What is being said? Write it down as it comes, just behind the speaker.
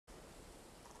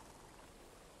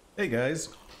Hey guys,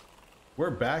 we're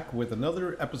back with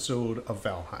another episode of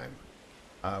Valheim.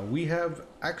 We have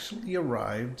actually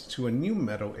arrived to a new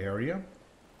meadow area,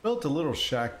 built a little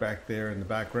shack back there in the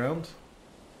background,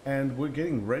 and we're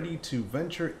getting ready to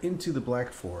venture into the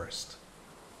Black Forest.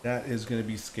 That is going to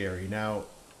be scary. Now,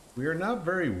 we are not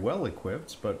very well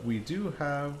equipped, but we do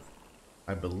have,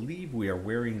 I believe we are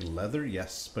wearing leather,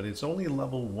 yes, but it's only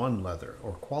level 1 leather,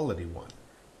 or quality 1.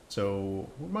 So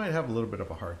we might have a little bit of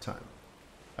a hard time.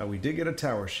 We did get a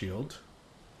tower shield.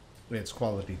 It's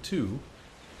quality 2.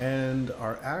 And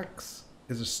our axe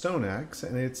is a stone axe,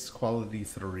 and it's quality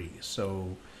 3.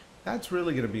 So that's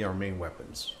really going to be our main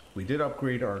weapons. We did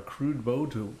upgrade our crude bow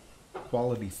to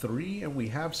quality 3, and we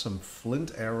have some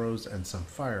flint arrows and some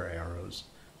fire arrows.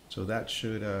 So that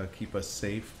should keep us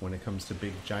safe when it comes to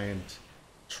big giant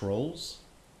trolls.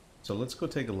 So let's go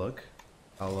take a look.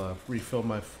 I'll refill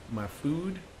my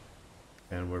food,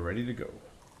 and we're ready to go.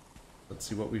 Let's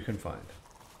see what we can find.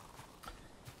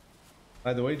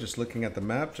 By the way, just looking at the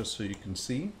map, just so you can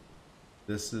see,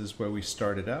 this is where we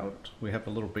started out. We have a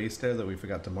little base there that we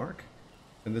forgot to mark.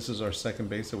 And this is our second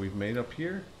base that we've made up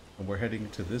here. And we're heading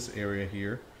to this area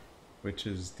here, which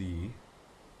is the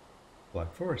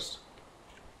Black Forest.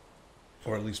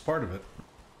 Or at least part of it.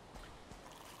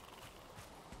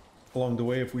 Along the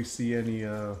way, if we see any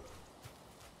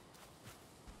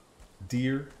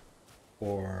deer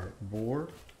or boar,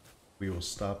 we will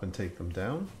stop and take them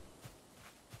down,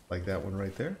 like that one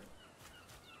right there.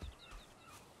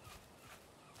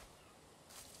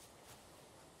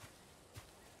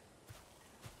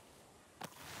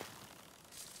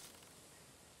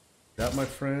 That, my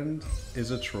friend, is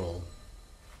a troll.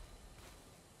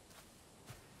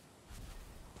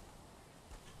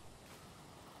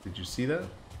 Did you see that?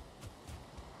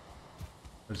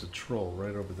 There's a troll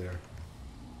right over there.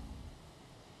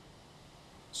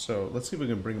 So let's see if we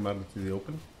can bring him out into the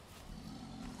open.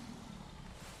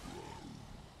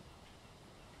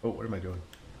 Oh, what am I doing?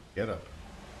 Get up.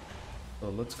 So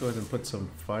let's go ahead and put some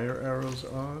fire arrows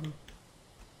on.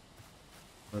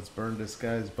 Let's burn this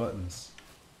guy's buttons.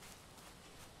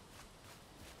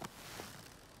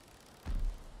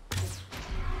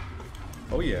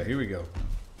 Oh yeah, here we go.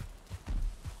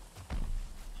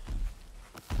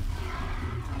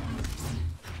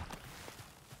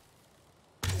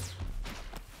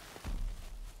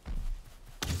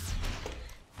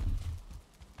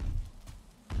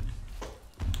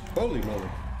 Holy moly.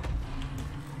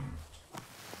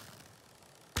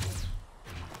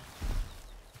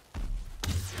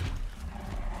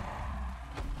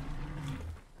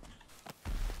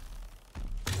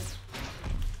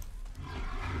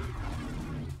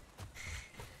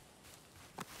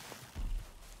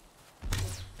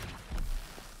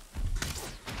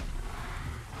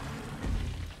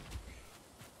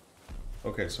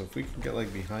 Okay, so if we can get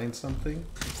like behind something,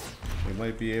 we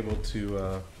might be able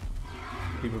to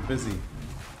keep it busy.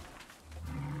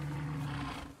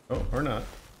 Oh, or not.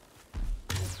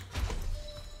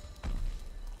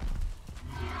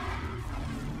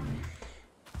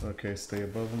 Okay, stay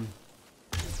above him.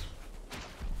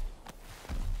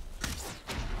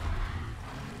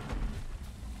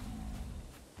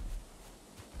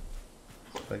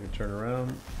 If I can turn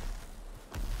around.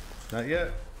 Not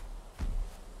yet.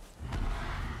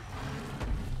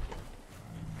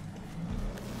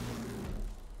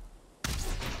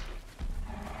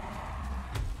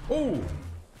 Oh!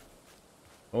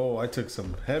 Oh, I took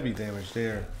some heavy damage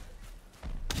there.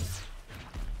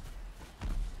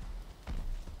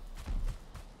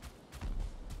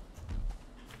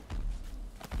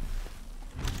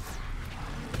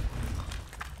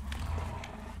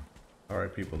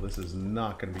 Alright people, this is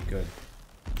not gonna be good.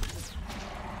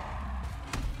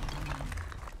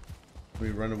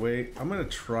 We run away. I'm gonna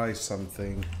try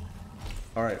something.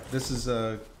 Alright, this is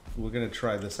we're gonna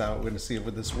try this out. We're gonna see if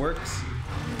this works.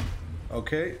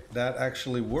 Okay, that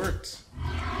actually worked.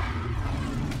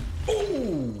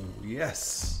 Oh,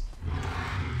 yes.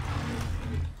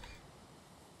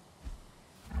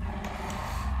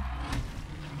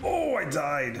 Oh, I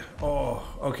died. Oh,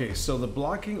 okay, so the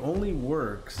blocking only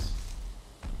works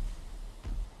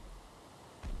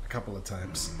a couple of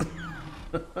times.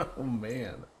 Oh,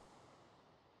 man.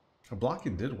 The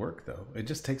blocking did work, though. It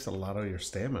just takes a lot of your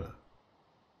stamina.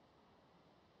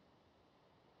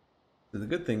 The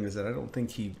good thing is that I don't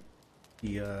think he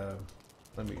let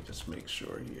me just make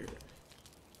sure here.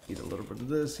 Eat a little bit of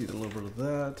this, eat a little bit of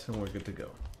that, and we're good to go.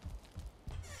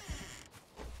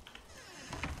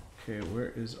 Okay,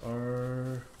 where is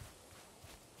our...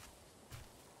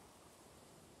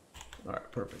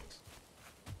 Alright, perfect.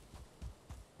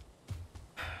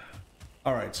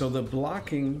 Alright, so the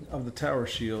blocking of the tower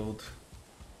shield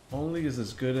only is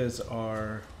as good as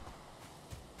our...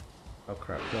 Oh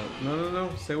crap, don't. No, no,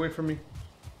 no, stay away from me.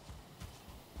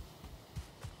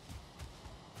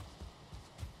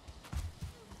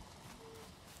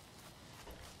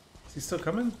 Is he still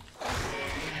coming?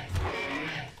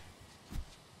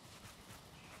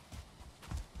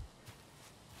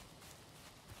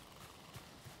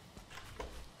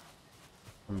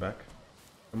 I'm back.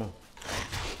 Come on.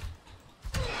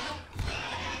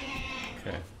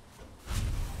 Okay.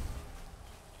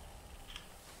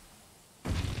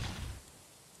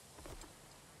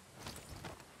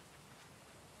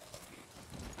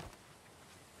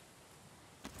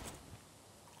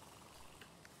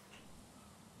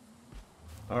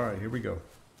 All right, here we go.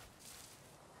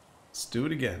 Let's do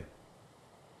it again.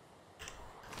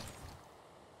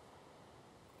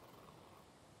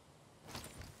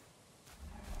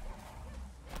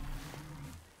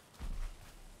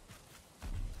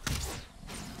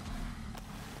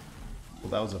 Well,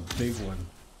 that was a big one.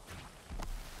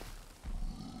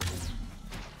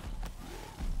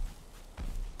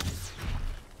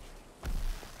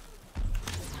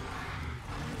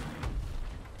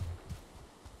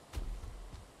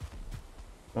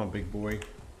 Come on, big boy.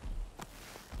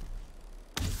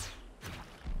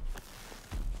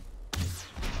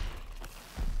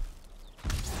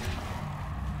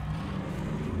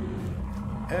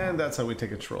 And that's how we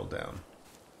take a troll down.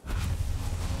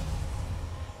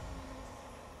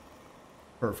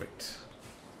 Perfect.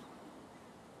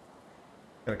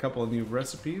 Got a couple of new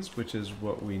recipes, which is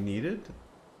what we needed,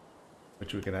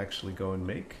 which we can actually go and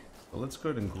make. So let's go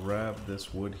ahead and grab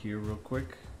this wood here real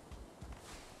quick.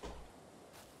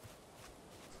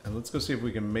 And let's go see if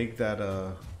we can make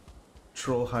that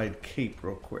troll hide cape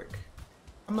real quick.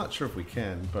 I'm not sure if we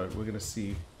can, but we're gonna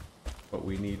see what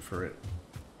we need for it.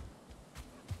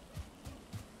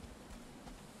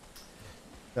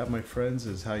 That, my friends,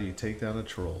 is how you take down a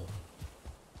troll.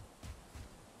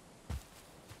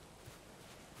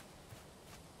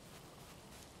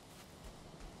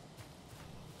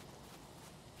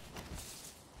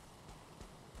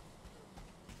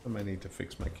 I might need to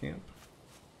fix my camp.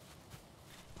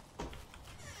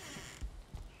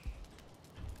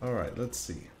 All right, let's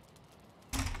see.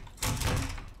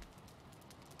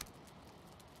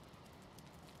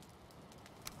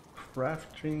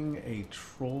 Crafting a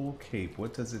troll cape.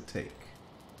 What does it take?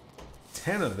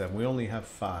 10 of them. We only have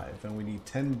 5, and we need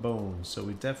 10 bones, so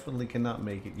we definitely cannot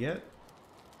make it yet.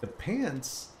 The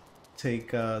pants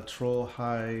take troll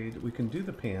hide. We can do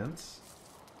the pants.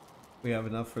 We have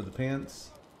enough for the pants,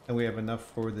 and we have enough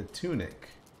for the tunic.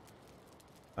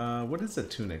 What is a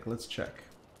tunic? Let's check.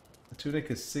 The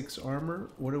tunic is 6 armor.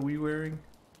 What are we wearing?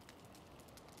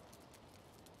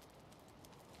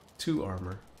 2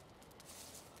 armor.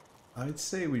 I'd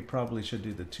say we probably should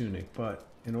do the tunic, but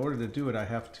in order to do it, I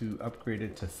have to upgrade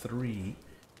it to 3,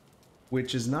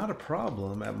 which is not a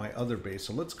problem at my other base.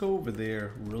 So let's go over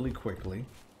there really quickly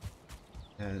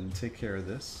and take care of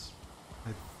this.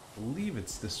 I believe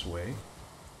it's this way.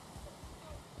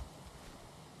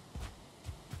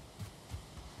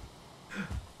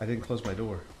 I didn't close my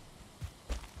door.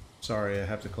 Sorry, I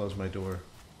have to close my door.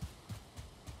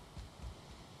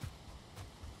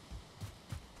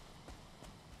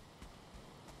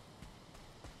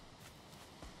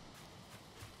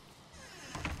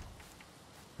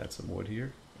 Got some wood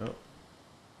here. Oh.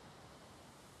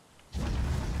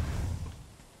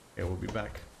 Okay, we'll be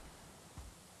back.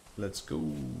 Let's go.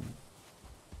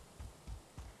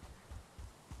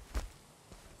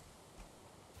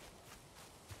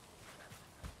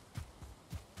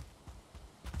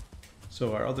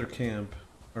 So our other camp,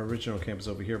 our original camp, is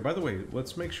over here. By the way,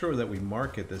 let's make sure that we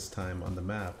mark it this time on the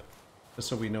map, just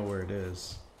so we know where it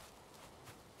is.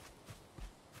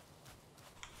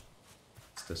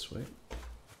 It's this way.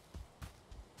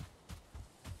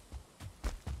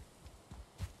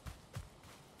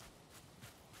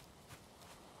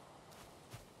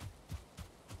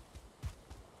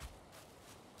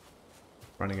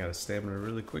 Running out of stamina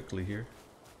really quickly here.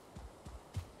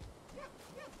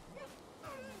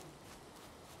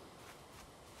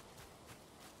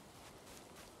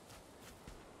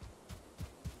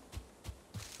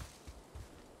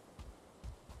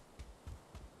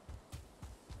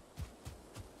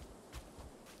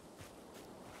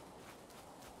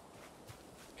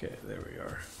 Okay, there we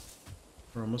are.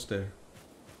 We're almost there.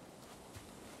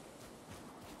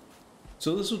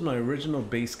 So this was my original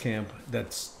base camp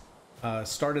that's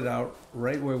started out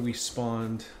right where we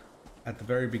spawned at the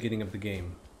very beginning of the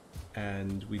game.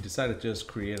 And we decided to just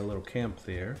create a little camp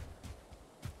there.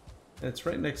 And it's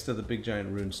right next to the big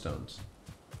giant rune stones.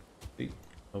 See?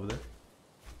 Over there.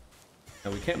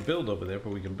 Now we can't build over there,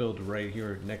 but we can build right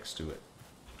here next to it.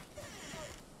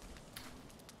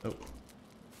 Oh.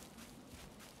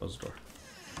 Close the door.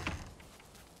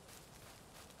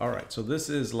 Alright, so this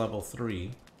is level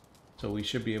 3. So we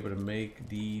should be able to make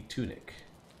the tunic.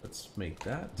 Let's make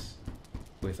that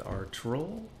with our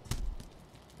troll.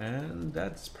 And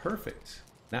that's perfect.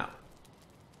 Now,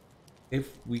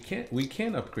 if we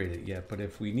can't upgrade it yet, but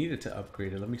if we needed to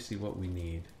upgrade it, let me see what we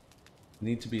need. We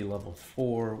need to be level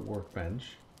 4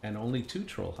 workbench and only 2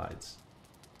 troll hides.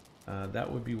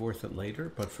 That would be worth it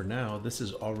later, but for now, this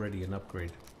is already an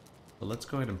upgrade. So let's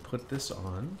go ahead and put this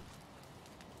on.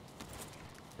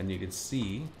 And you can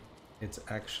see it's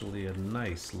actually a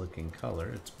nice looking color.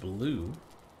 It's blue.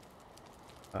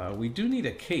 We do need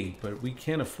a cape, but we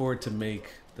can't afford to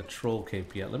make the troll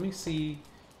cape yet. Let me see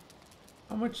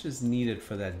how much is needed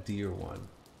for that deer one.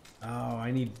 Oh,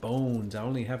 I need bones. I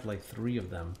only have like 3 of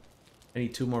them. I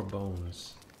need 2 more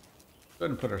bones. Go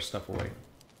ahead and put our stuff away.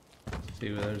 See,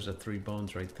 there's the 3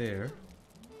 bones right there.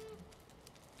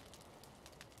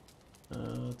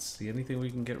 Let's see, anything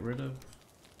we can get rid of?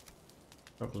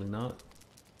 Probably not.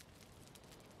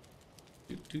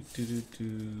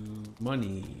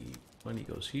 Money. Money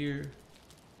goes here.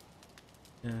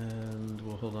 And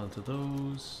we'll hold on to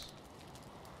those.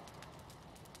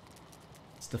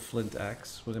 It's the flint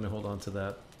axe. We're going to hold on to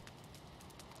that.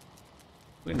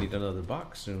 We need another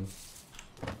box soon.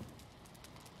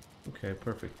 Okay,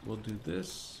 perfect. We'll do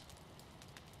this.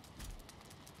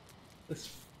 This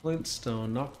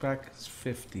flintstone knockback is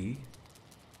 50.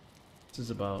 This is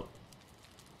about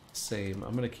the same.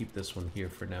 I'm gonna keep this one here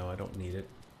for now. I don't need it.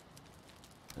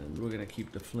 And we're gonna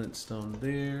keep the flintstone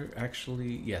there.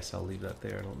 Actually, yes, I'll leave that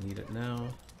there. I don't need it now.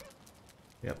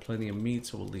 We got plenty of meat,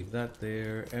 so we'll leave that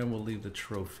there. And we'll leave the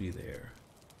trophy there.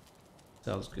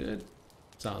 Sounds good?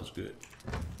 Sounds good.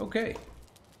 Okay.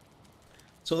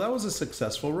 So that was a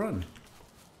successful run.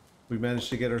 We managed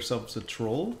to get ourselves a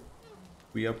troll.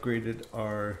 We upgraded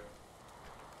our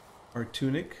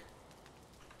tunic.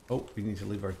 Oh, we need to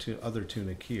leave our other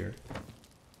tunic here.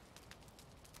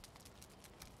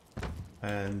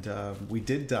 And we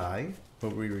did die,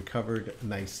 but we recovered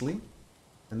nicely.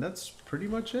 And that's pretty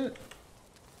much it.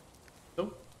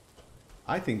 So,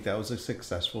 I think that was a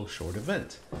successful short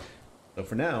event. So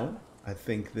for now, I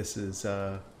think this is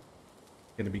going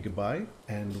to be goodbye.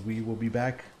 And we will be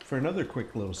back for another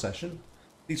quick little session.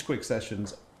 These quick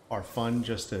sessions are fun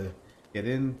just to get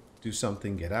in, do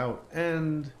something, get out,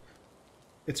 and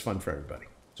it's fun for everybody.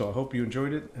 So I hope you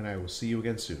enjoyed it, and I will see you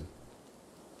again soon.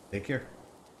 Take care.